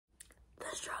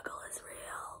the struggle is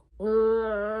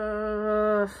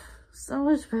real. So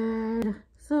much pain.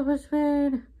 So much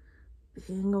pain.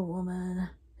 Being a woman,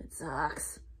 it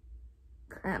sucks.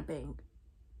 Cramping.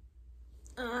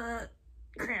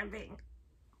 Cramping.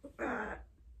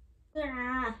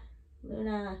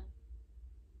 Luna,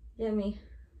 get me.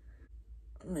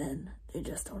 Men, they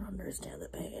just don't understand the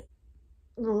pain.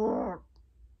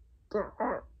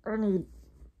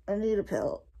 I need a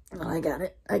pill. Oh, I got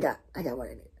it. I got what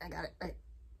I need. I got it. I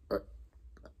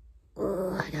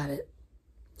got it.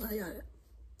 I got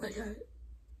it.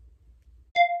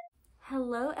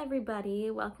 Hello everybody,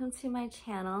 welcome to my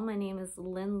channel. My name is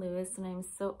Lynn Lewis and I'm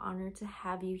so honored to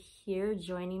have you here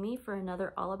joining me for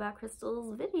another All About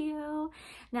Crystals video.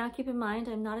 Now keep in mind,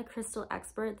 I'm not a crystal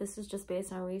expert. This is just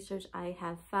based on research I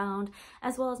have found,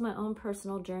 as well as my own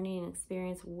personal journey and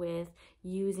experience with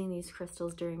using these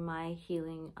crystals during my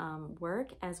healing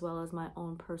work, as well as my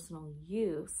own personal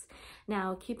use.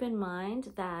 Now keep in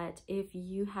mind that if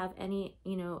you have any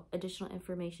additional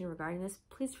information regarding this,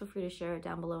 please feel free to share it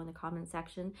down below in the comments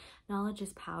section. Knowledge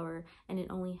is power and it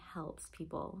only helps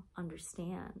people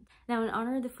understand. Now, in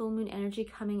honor of the full moon energy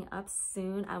coming up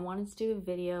soon, I wanted to do a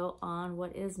video on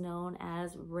what is known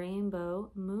as Rainbow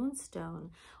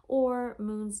Moonstone, or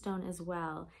Moonstone as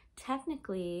well.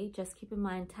 Technically, just keep in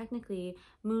mind, technically,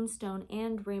 Moonstone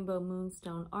and Rainbow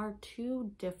Moonstone are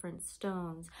two different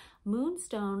stones.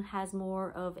 Moonstone has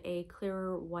more of a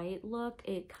clearer white look.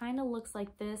 It kind of looks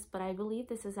like this, but I believe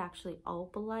this is actually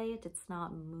opalite. It's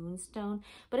not moonstone,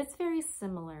 but it's very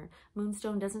similar.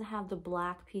 Moonstone doesn't have the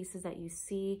black pieces that you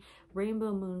see.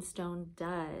 Rainbow Moonstone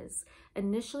does.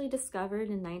 Initially discovered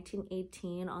in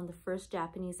 1918 on the first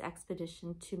Japanese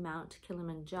expedition to Mount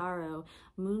Kilimanjaro,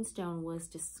 Moonstone was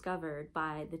discovered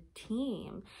by the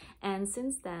team. And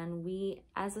since then, we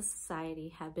as a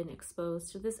society have been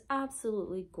exposed to this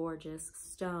absolutely gorgeous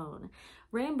stone.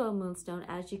 Rainbow Moonstone,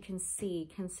 as you can see,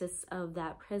 consists of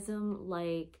that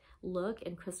prism-like look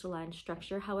and crystalline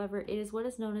structure. However, it is what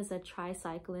is known as a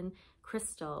tricycline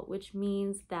crystal, which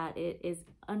means that it is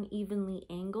unevenly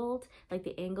angled, like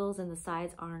the angles and the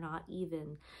sides are not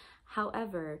even.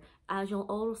 However, as you'll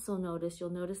also notice, you'll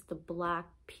notice the black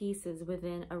pieces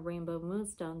within a Rainbow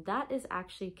Moonstone. That is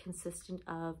actually consistent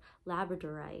of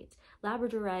labradorite.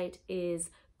 Labradorite is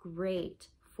great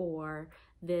for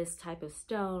this type of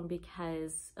stone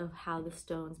because of how the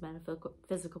stone's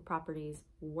metaphysical properties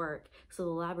work. So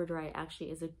the labradorite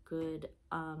actually is a good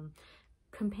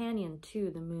companion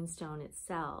to the moonstone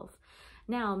itself.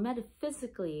 Now,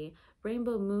 metaphysically,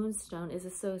 Rainbow Moonstone is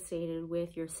associated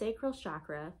with your sacral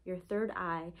chakra, your third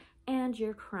eye, and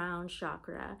your crown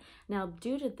chakra. Now,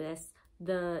 due to this,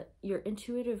 your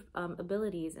intuitive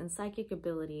abilities and psychic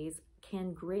abilities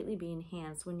can greatly be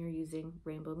enhanced when you're using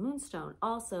Rainbow Moonstone.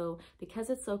 Also,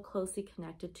 because it's so closely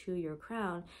connected to your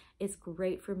crown, it's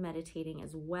great for meditating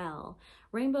as well.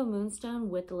 Rainbow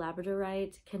Moonstone with the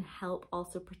labradorite can help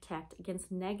also protect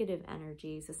against negative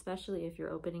energies, especially if you're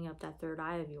opening up that third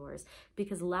eye of yours,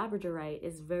 because labradorite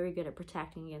is very good at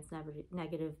protecting against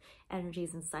negative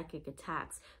energies and psychic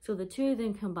attacks. So the two of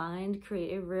them combined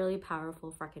create a really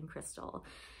powerful freaking crystal.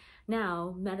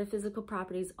 Now, metaphysical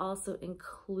properties also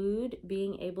include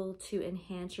being able to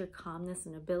enhance your calmness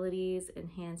and abilities,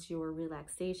 enhance your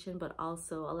relaxation, but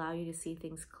also allow you to see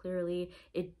things clearly.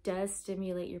 It does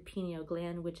stimulate your pineal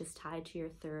gland, which is tied to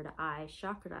your third eye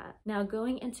chakra. Now,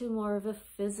 going into more of a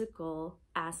physical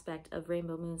aspect of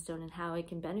Rainbow Moonstone and how it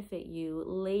can benefit you,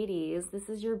 ladies, this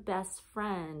is your best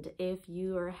friend if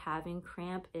you are having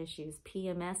cramp issues,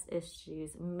 PMS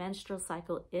issues, menstrual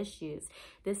cycle issues.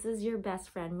 This is your best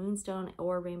friend. Moonstone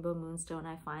or Rainbow Moonstone,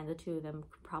 I find the two of them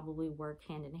probably work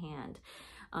hand in hand.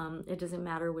 It doesn't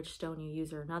matter which stone you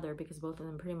use or another, because both of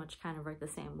them pretty much kind of work the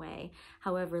same way.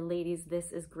 However, ladies,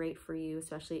 this is great for you,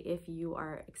 especially if you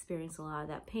are experiencing a lot of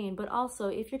that pain. But also,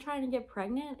 if you're trying to get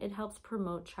pregnant, it helps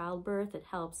promote childbirth. It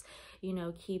helps,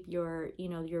 keep your,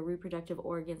 your reproductive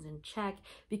organs in check,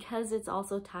 because it's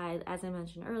also tied, as I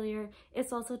mentioned earlier,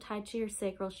 it's also tied to your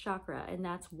sacral chakra. And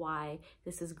that's why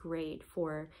this is great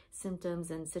for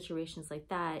symptoms and situations like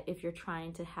that. If you're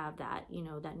trying to have that,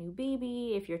 that new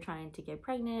baby, if you're trying to get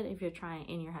pregnant, if you're trying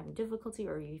and you're having difficulty,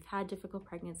 or you've had difficult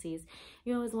pregnancies,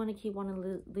 you always want to keep one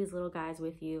of these little guys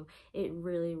with you. It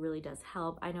really, really does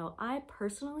help. I know I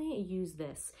personally use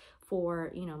this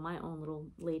for, you know, my own little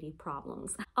lady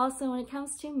problems. Also, when it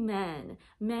comes to men,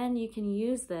 you can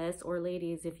use this, or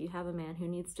ladies, if you have a man who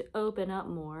needs to open up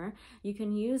more, you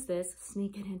can use this,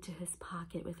 sneak it into his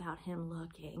pocket without him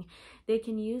looking. They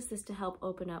can use this to help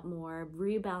open up more,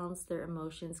 rebalance their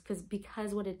emotions,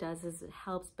 because what it does is it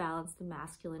helps balance the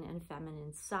masculine and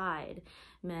feminine side.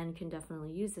 Men can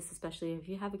definitely use this, especially if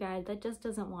you have a guy that just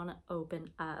doesn't want to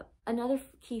open up. Another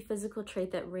key physical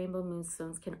trait that Rainbow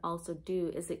Moonstones can also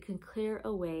do is it can clear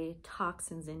away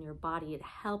toxins in your body. It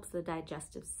helps the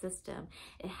digestive system.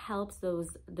 It helps the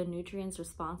nutrients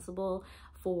responsible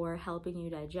for helping you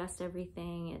digest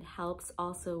everything. It helps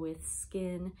also with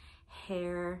skin,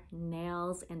 hair,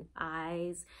 nails, and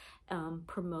eyes.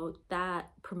 Promote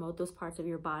those parts of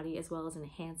your body, as well as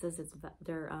enhances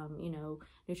their you know,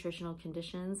 nutritional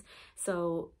conditions.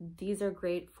 So these are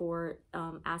great for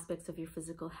aspects of your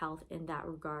physical health in that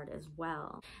regard as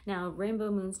well. Now,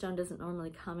 Rainbow Moonstone doesn't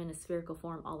normally come in a spherical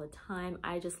form all the time.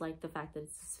 I just like the fact that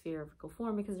it's a spherical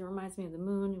form because it reminds me of the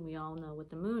moon, and we all know what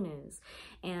the moon is.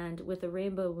 And with the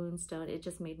Rainbow Moonstone, it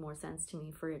just made more sense to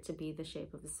me for it to be the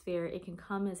shape of a sphere. It can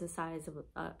come as a size of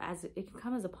it can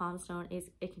come as a palm stone.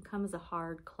 It can come as a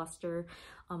hard cluster,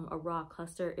 a raw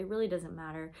cluster. It really doesn't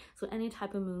matter. So any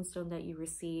type of moonstone that you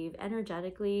receive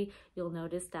energetically, you'll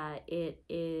notice that it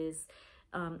is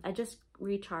I just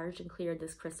recharged and cleared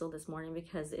this crystal this morning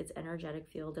because its energetic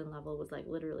field and level was like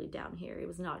literally down here. It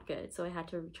was not good. So I had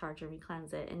to recharge and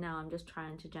re-cleanse it. And now I'm just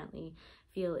trying to gently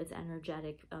feel its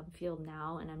energetic field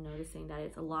now. And I'm noticing that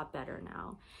it's a lot better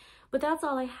now. But that's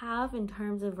all I have in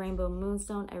terms of Rainbow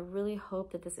Moonstone. I really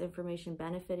hope that this information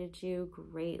benefited you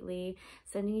greatly.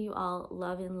 Sending you all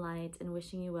love and light and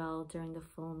wishing you well during the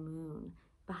full moon.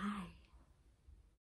 Bye.